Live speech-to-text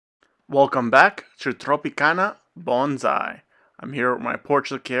Welcome back to Tropicana Bonsai. I'm here with my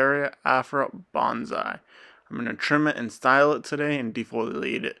Portulacaria Afra Bonsai. I'm going to trim it and style it today and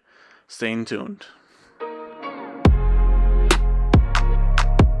defoliate it. Stay tuned.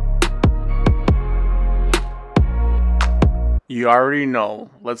 You already know.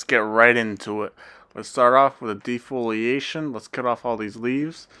 Let's get right into it. Let's start off with a defoliation. Let's cut off all these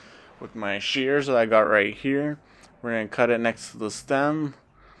leaves with my shears that I got right here. We're going to cut it next to the stem,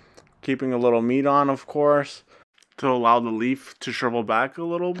 keeping a little meat on, of course, to allow the leaf to shrivel back a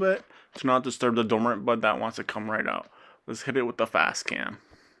little bit, to not disturb the dormant bud that wants to come right out. Let's hit it with the fast cam.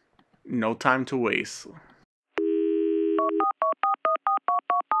 No time to waste.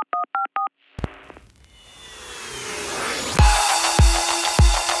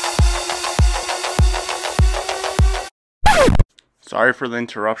 Sorry for the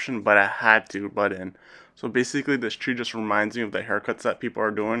interruption, but I had to butt in. So basically this tree just reminds me of the haircuts that people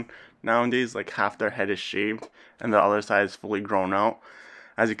are doing nowadays. Like half their head is shaved and the other side is fully grown out.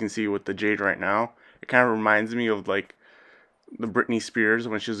 As you can see with the Jade right now. It kind of reminds me of like the Britney Spears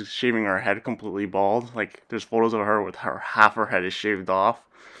when she was shaving her head completely bald. Like there's photos of her with her half her head is shaved off.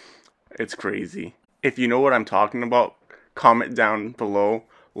 It's crazy. If you know what I'm talking about, comment down below.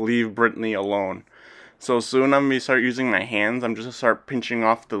 Leave Britney alone. So soon I'm going to start using my hands. I'm just going to start pinching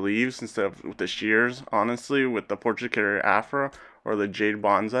off the leaves instead of with the shears. Honestly, with the Portulacaria Afra or the Jade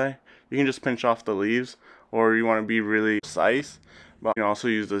Bonsai, you can just pinch off the leaves. Or you want to be really precise, but you can also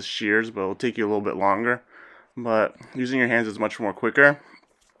use the shears, but it'll take you a little bit longer. But using your hands is much more quicker.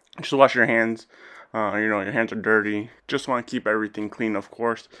 Just wash your hands. Your hands are dirty. Just want to keep everything clean, of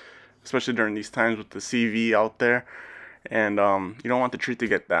course, especially during these times with the CV out there. And you don't want the tree to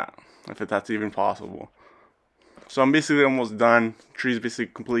get that, if that's even possible. So I'm basically almost done. Tree's basically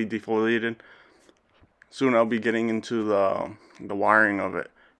completely defoliated. Soon I'll be getting into the wiring of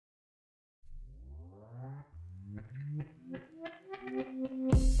it.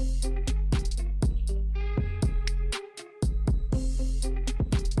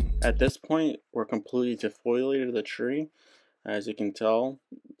 At this point, we're completely defoliated the tree. As you can tell,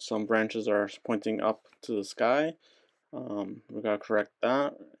 some branches are pointing up to the sky. We gotta correct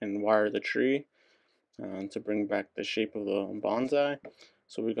that and wire the tree to bring back the shape of the bonsai.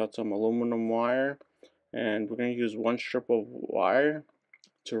 So we got some aluminum wire, and we're gonna use one strip of wire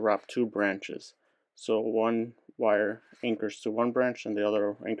to wrap two branches. So one wire anchors to one branch and the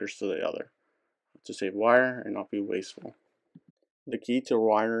other anchors to the other, to save wire and not be wasteful. The key to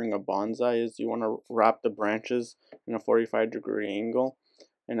wiring a bonsai is you want to wrap the branches in a 45-degree angle,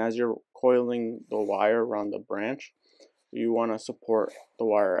 and as you're coiling the wire around the branch, you want to support the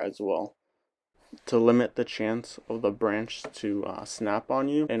wire as well to limit the chance of the branch to snap on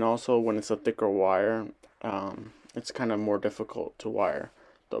you. And also when it's a thicker wire, it's kind of more difficult to wire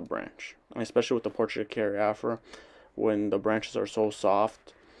the branch, especially with the Portulacaria Afra when the branches are so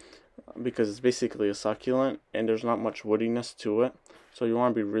soft, because it's basically a succulent and there's not much woodiness to it. So you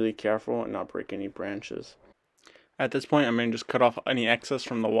want to be really careful and not break any branches. At this point, I'm going to just cut off any excess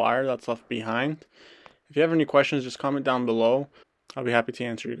from the wire that's left behind. If you have any questions, just comment down below. I'll be happy to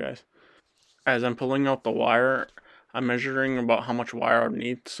answer you guys. As I'm pulling out the wire, I'm measuring about how much wire I would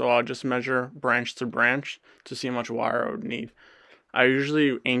need. So I'll just measure branch to branch to see how much wire I would need. I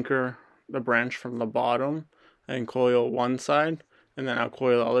usually anchor the branch from the bottom and coil one side, and then I'll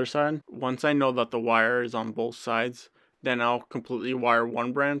coil the other side. Once I know that the wire is on both sides, then I'll completely wire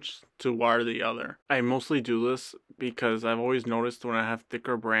one branch to wire the other. I mostly do this because I've always noticed when I have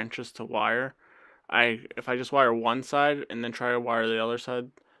thicker branches to wire, if I just wire one side and then try to wire the other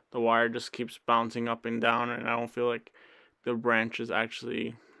side, the wire just keeps bouncing up and down, and I don't feel like the branch is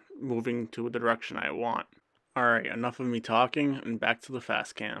actually moving to the direction I want. Alright, enough of me talking, and back to the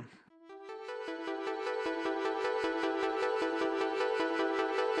fast cam.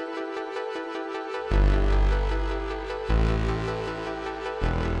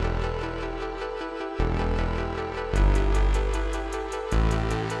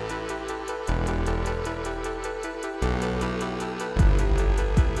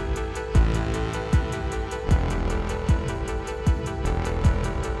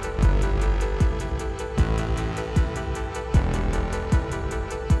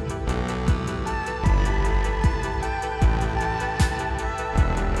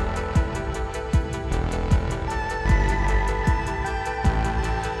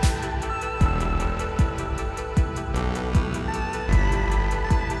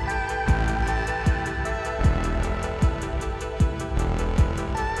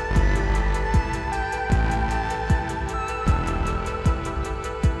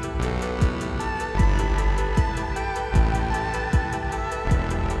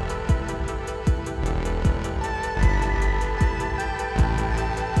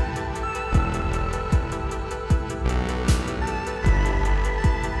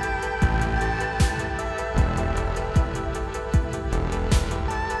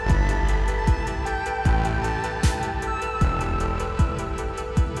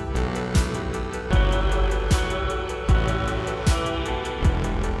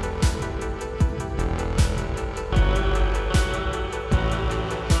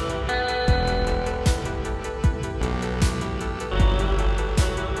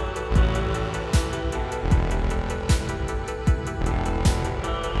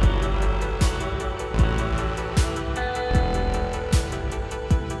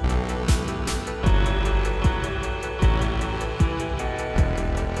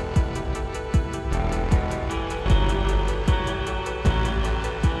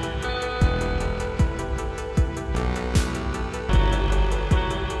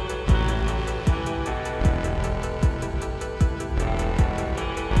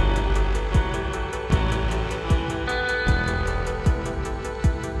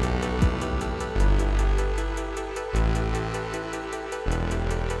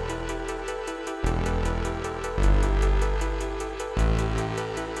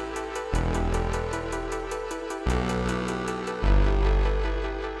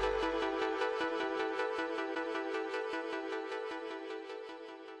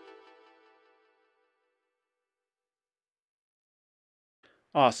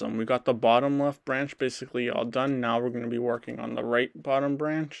 Awesome, we got the bottom left branch basically all done. Now we're going to be working on the right bottom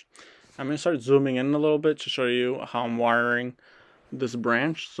branch. I'm going to start zooming in a little bit to show you how I'm wiring this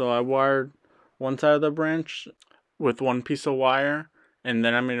branch. So I wired one side of the branch with one piece of wire, and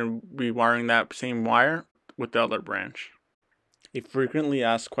then I'm going to be wiring that same wire with the other branch. A frequently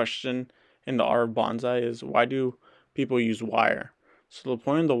asked question in the art of bonsai is, why do people use wire? So the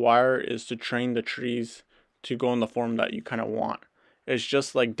point of the wire is to train the trees to go in the form that you kind of want. It's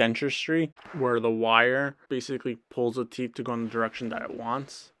just like dentistry, where the wire basically pulls the teeth to go in the direction that it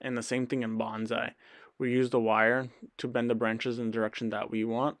wants. And the same thing in bonsai. We use the wire to bend the branches in the direction that we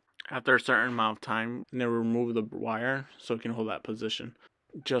want. After a certain amount of time, and then remove the wire so it can hold that position.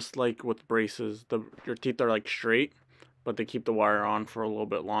 Just like with braces, your teeth are like straight, but they keep the wire on for a little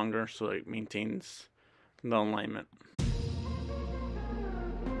bit longer so it maintains the alignment.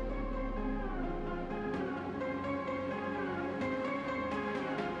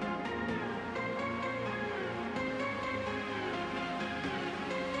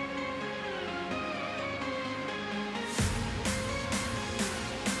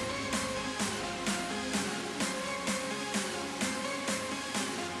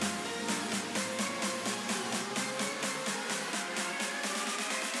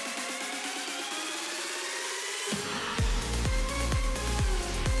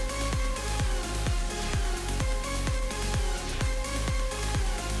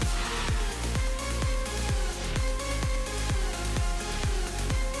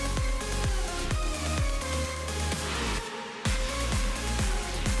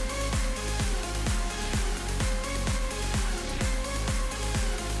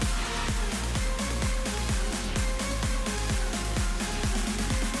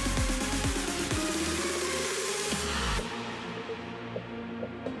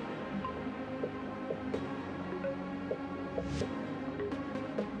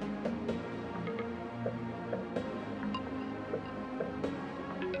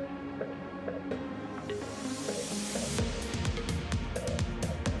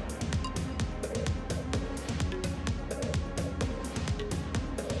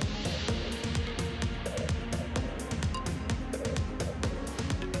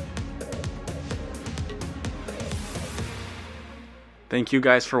 Thank you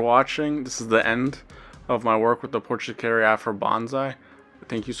guys for watching. This is the end of my work with the Portulacaria Afra bonsai.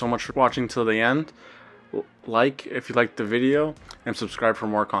 Thank you so much for watching till the end. Like if you liked the video, and subscribe for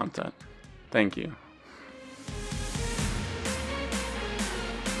more content. Thank you.